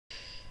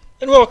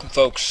And welcome,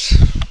 folks,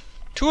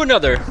 to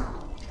another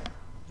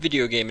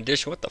video game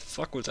edition. What the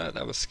fuck was that?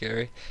 That was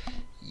scary.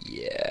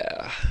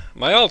 Yeah.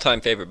 My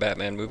all-time favorite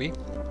Batman movie.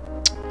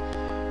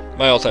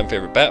 My all-time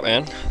favorite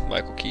Batman.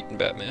 Michael Keaton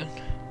Batman.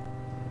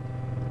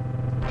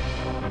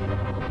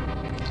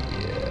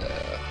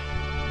 Yeah.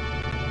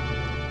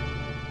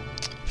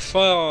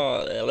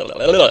 What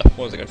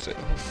was I gonna say?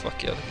 Oh,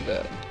 fuck yeah, look at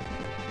that.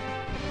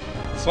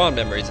 Fond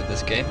memories of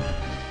this game.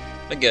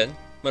 Again,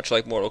 much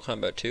like Mortal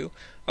Kombat 2,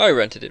 I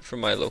rented it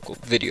from my local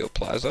video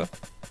plaza.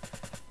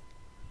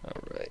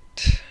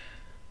 Alright.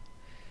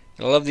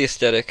 I love the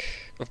aesthetic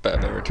of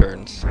Batman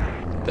Returns.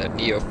 That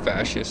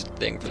neo-fascist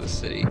thing for the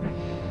city.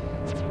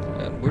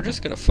 And we're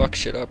just gonna fuck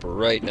shit up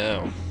right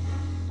now.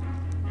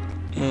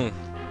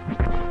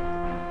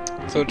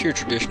 So it's your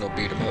traditional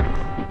beat 'em up,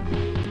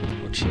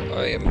 which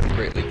I am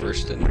greatly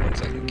versed in once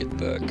I can get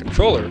the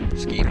controller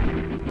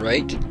scheme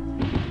right.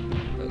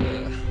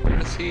 We're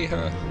gonna see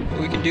what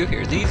we can do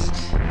here. These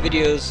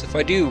videos, if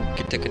I do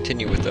get to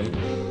continue with them,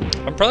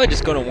 I'm probably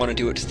just gonna want to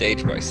do it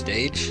stage by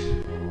stage.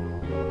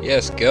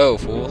 Yes, go,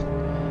 fool.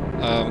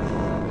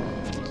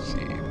 Let's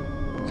see.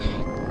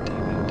 God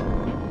damn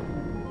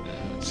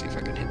it. Let's see if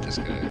I can hit this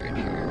guy right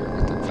here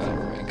with the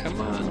batarang. Come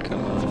on,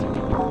 come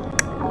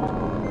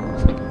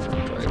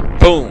on.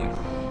 Boom!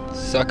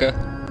 Sucker.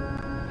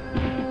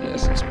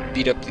 Yes, let's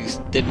beat up these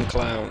thin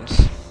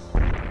clowns.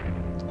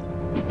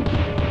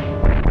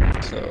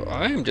 So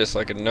I'm just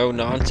like a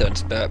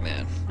no-nonsense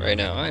Batman right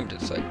now. I'm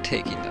just like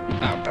taking them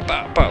out.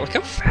 Look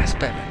how fast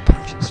Batman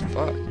punches.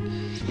 Fuck.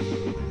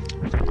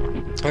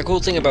 The cool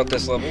thing about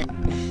this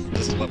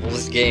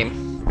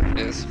game,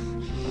 is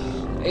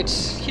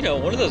it's, you know,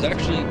 one of those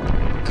actually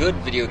good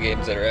video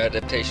games that are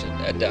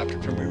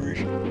adapted from movies.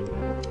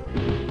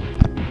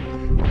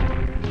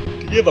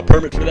 Do you have a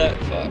permit for that?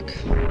 Fuck.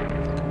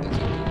 Fucking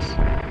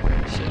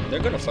bazookas. Shit, they're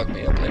gonna fuck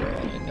me up later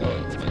on. I know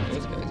it. Like,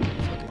 those guys get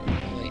fucking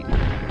annoying.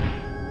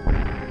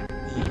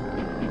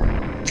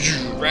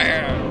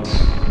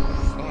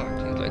 Fuck,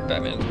 dude, like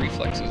Batman's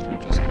reflexes were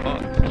just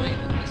on point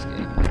in this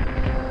game.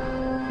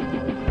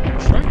 I'm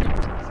trying to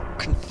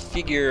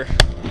configure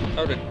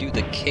how to do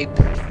the cape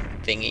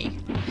thingy.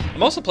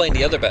 I'm also playing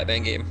the other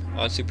Batman game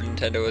on Super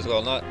Nintendo as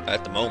well, not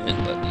at the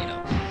moment, but you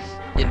know,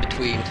 in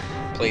between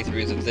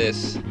playthroughs of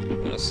this,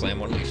 I'm gonna slam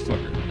one of these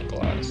fuckers in the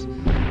glass.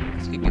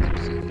 Let's give me the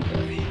bazooka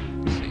guy.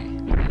 Let's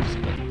see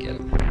if I can get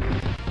him.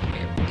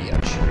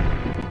 Bitch.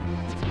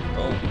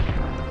 Boom.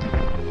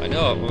 I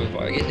know, if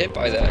I get hit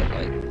by that,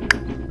 like,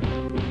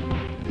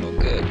 no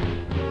good.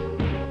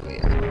 Oh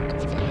yeah,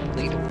 come on,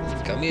 lead him.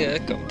 Come here,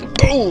 come to.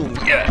 Boom!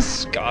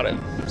 Yes! Got him.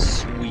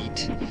 Sweet.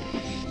 Dude,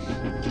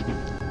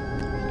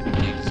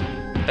 is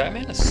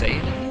Batman a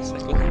Saiyan in this?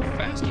 Like, look how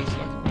fast he's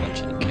fucking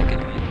punching and kicking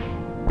me.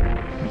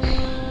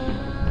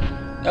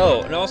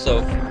 Oh, and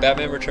also,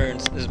 Batman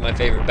Returns is my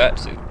favorite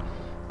Batsuit.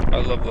 I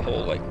love the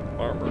whole, like,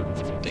 armor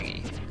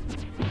thingy.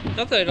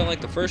 Not that I don't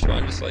like the first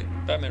one, just like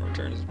Batman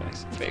Returns is my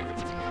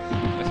favorite.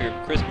 My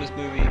favorite Christmas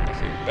movie, my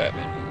favorite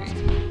Batman movie.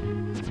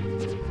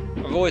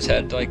 I've always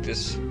had like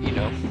this, you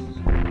know,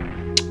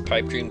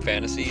 pipe dream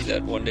fantasy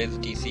that one day the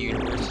DC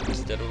universe,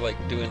 instead of like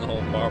doing the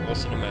whole Marvel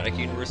Cinematic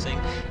Universe thing,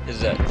 is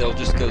that they'll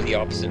just go the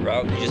opposite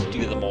route and just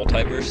do the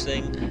multiverse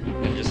thing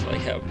and just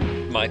like have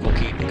Michael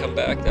Keaton come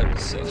back. That'd be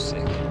so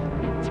sick.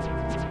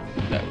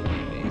 That would be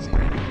amazing.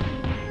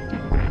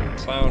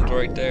 Clowns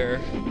right there.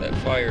 That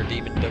fire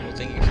demon devil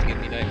thing used to give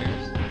me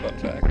nightmares. Fun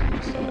fact.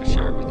 Just thought I'd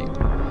share it with you.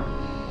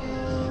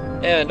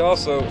 And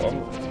also,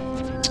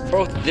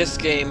 both this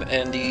game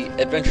and the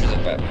Adventures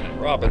of Batman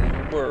and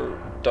Robin were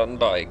done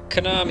by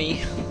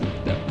Konami.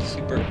 That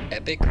super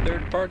epic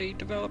third-party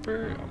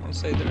developer. I want to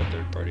say they're a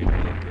third-party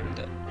developer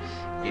that,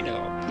 you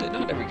know,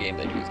 not every game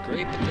they do is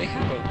great, but they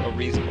have a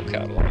reasonable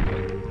catalog.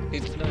 Like,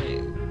 it's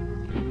nice.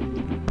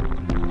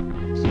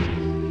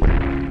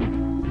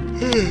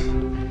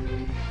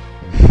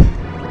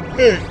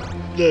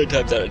 Nine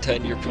times out of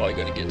 10, you're probably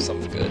going to get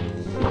something good.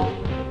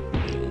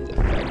 The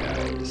fuck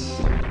guys.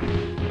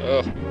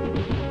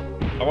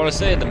 I want to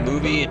say in the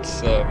movie,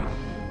 it's I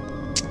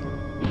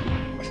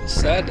feel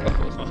sad. I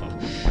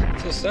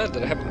feel sad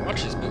that I haven't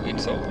watched this movie in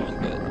so long.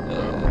 But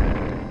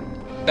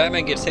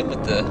Batman gets hit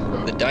with the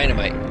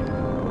dynamite,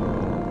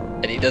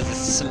 and he does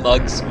this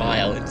smug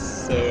smile.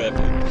 It's so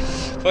epic.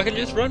 Fucking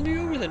just run me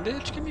over, then,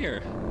 bitch. Come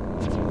here.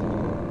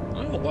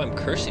 I don't know why I'm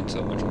cursing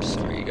so much. I'm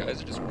sorry, you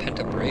guys. Are just pent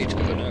up rage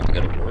because I know I have to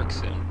go to work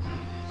soon.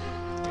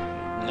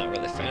 I'm not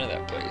really a fan of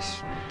that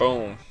place.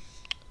 Boom.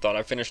 Thought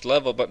I finished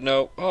level, but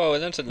no. Oh,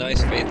 and that's a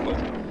nice faithful.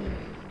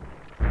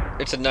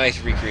 It's a nice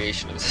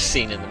recreation of the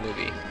scene in the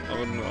movie. I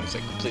wouldn't want to say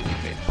completely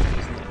faithful,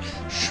 isn't it?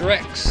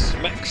 Shrek,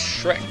 Smack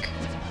Shrek.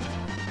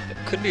 It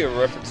could be a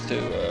reference to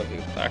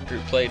the actor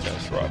who played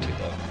Nosferatu,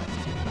 though.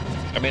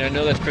 I mean, I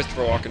know that's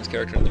Christopher Walken's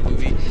character in the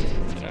movie,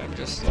 and I'm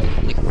just like,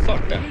 holy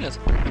fuck, Batman has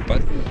a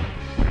button.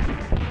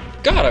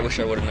 God, I wish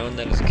I would have known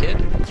that as a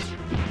kid.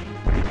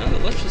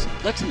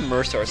 Let's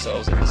immerse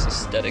ourselves in this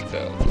aesthetic,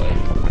 though. Like,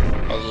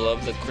 I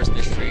love the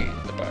Christmas tree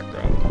in the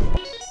background.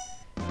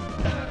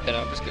 And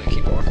I'm just gonna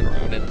keep walking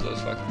around into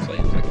those fucking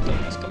flames like a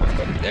dumbass. Come on,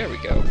 buddy. There we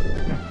go.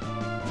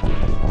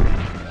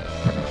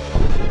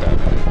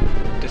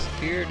 Batman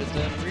disappeared and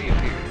then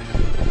reappeared.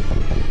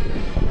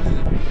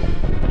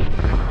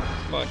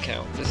 Come on,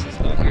 Count. This is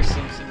not your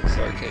Simpsons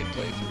arcade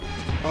playthrough.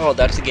 Oh,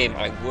 that's a game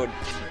I would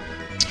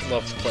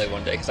love to play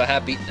one day, because I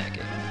have beaten that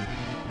game.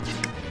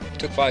 It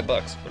took $5,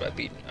 but I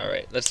beat it.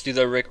 Alright, let's do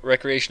the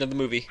recreation of the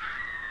movie.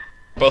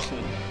 Boom.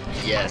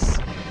 Yes.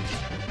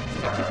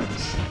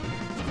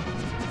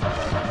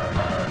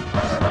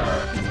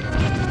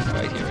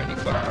 Fight here any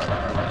fucking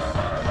time.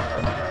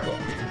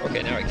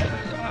 Okay, now I can.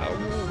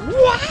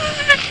 Wow!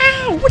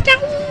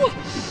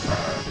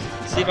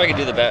 See if I can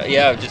do the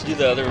yeah, just do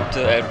the other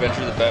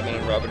Adventure of the Batman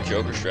and Robin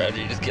Joker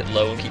strategy. Just get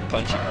low and keep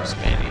punching or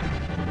spamming.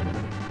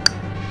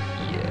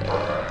 Yeah.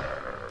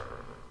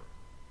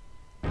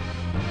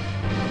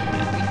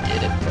 And we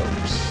did it,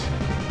 folks.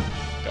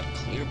 Got a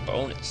clear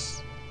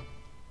bonus.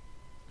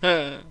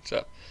 What's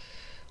up?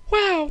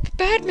 Wow, the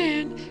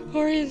Batman!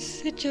 Or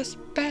is it just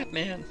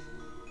Batman?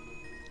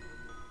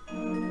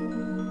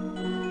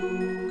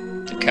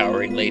 The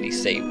cowering lady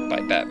saved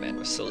by Batman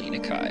was Selina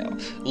Kyle,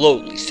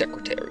 lowly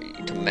secretary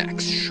to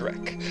Max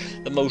Schreck,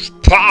 the most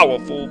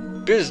powerful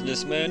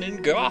businessman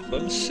in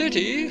Gotham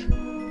City.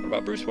 What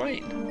about Bruce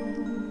Wayne?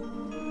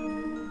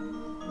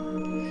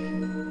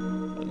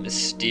 A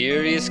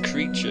mysterious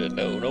creature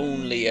known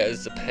only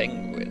as the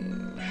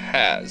Penguin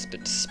has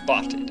been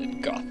spotted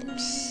in Gotham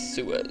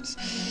sewers.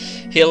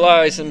 He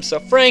allies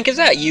himself. Frank, is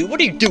that you?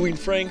 What are you doing,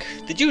 Frank?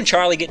 Did you and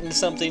Charlie get into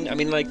something? I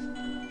mean, like,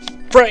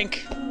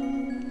 Frank!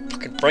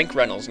 Fucking Frank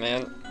Reynolds,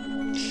 man.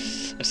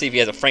 Let's see if he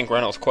has a Frank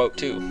Reynolds quote,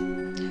 too.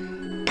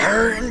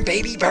 Burn,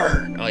 baby,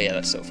 burn! Oh, yeah,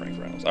 that's so Frank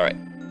Reynolds. Alright.